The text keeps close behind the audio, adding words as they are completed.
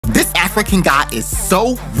This African guy is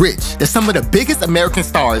so rich that some of the biggest American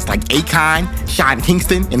stars like Akon, Sean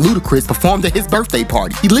Kingston, and Ludacris performed at his birthday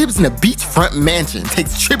party. He lives in a beachfront mansion,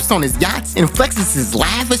 takes trips on his yachts, and flexes his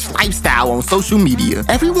lavish lifestyle on social media.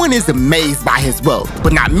 Everyone is amazed by his wealth,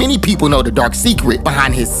 but not many people know the dark secret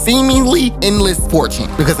behind his seemingly endless fortune.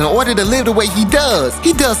 Because in order to live the way he does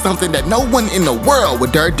something that no one in the world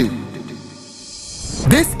would dare do.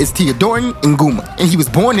 This is Teodorin Nguema, and he was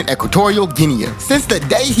born in Equatorial Guinea. Since the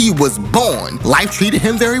day he was born, life treated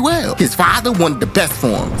him very well. His father wanted the best for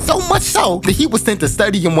him, so much so that he was sent to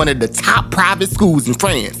study in one of the top private schools in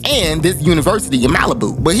France and this university in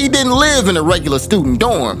Malibu. But he didn't live in a regular student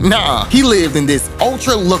dorm. Nah, he lived in this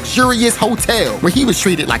ultra-luxurious hotel where he was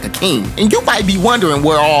treated like a king. And you might be wondering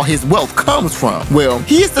where all his wealth comes from. Well,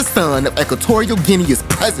 he is the son of Equatorial Guinea's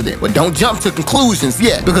president. But don't jump to conclusions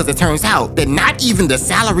yet, because it turns out that not even the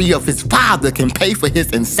salary of his father can pay for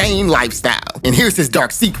his insane lifestyle. And here's his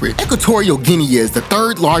dark secret. Equatorial Guinea is the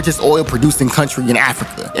third largest oil producing country in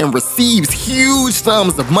Africa and receives huge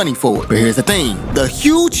sums of money for it. But here's the thing, the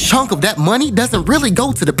huge chunk of that money doesn't really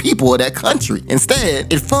go to the people of that country.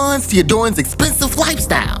 Instead, it funds Teodorin's expensive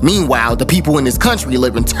lifestyle. Meanwhile, the people in this country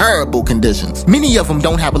live in terrible conditions. Many of them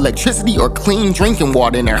don't have electricity or clean drinking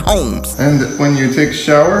water in their homes. And when you take a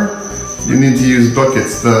shower, you need to use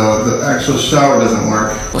buckets. The actual shower doesn't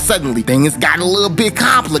work. Well, suddenly things got a little bit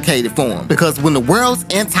complicated for him, because when the world's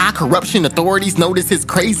anti-corruption authorities noticed his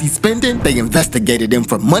crazy spending, they investigated him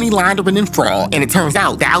for money laundering and fraud. And it turns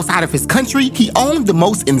out that outside of his country, he owned the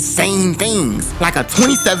most insane things, like a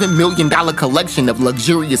 $27 million collection of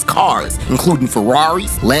luxurious cars, including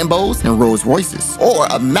Ferraris, Lambos, and Rolls Royces, or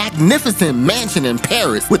a magnificent mansion in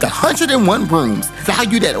Paris with 101 rooms,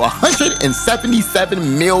 valued at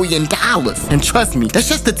 $177 million. And trust me, that's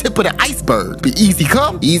just the tip of the iceberg. But easy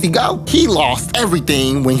come, easy go. He lost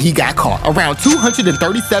everything when he got caught. Around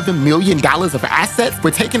 $237 million of assets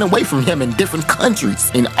were taken away from him in different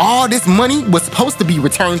countries. And all this money was supposed to be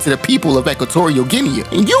returned to the people of Equatorial Guinea.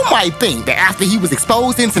 And you might think that after he was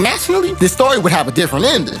exposed internationally, this story would have a different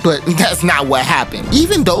ending. But that's not what happened.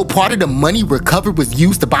 Even though part of the money recovered was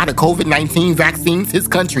used to buy the COVID-19 vaccines his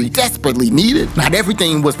country desperately needed, not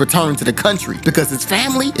everything was returned to the country, because his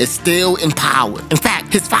family is still in power. In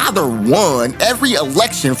fact, his father won every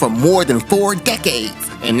election for more than 4 decades,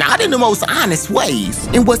 and not in the most honest ways.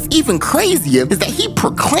 And what's even crazier is that he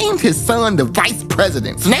proclaimed his son the vice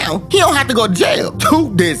president. So now, he don't have to go to jail.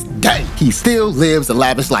 To this day, he still lives a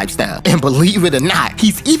lavish lifestyle. And believe it or not,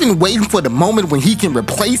 he's even waiting for the moment when he can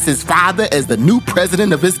replace his father as the new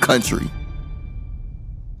president of his country.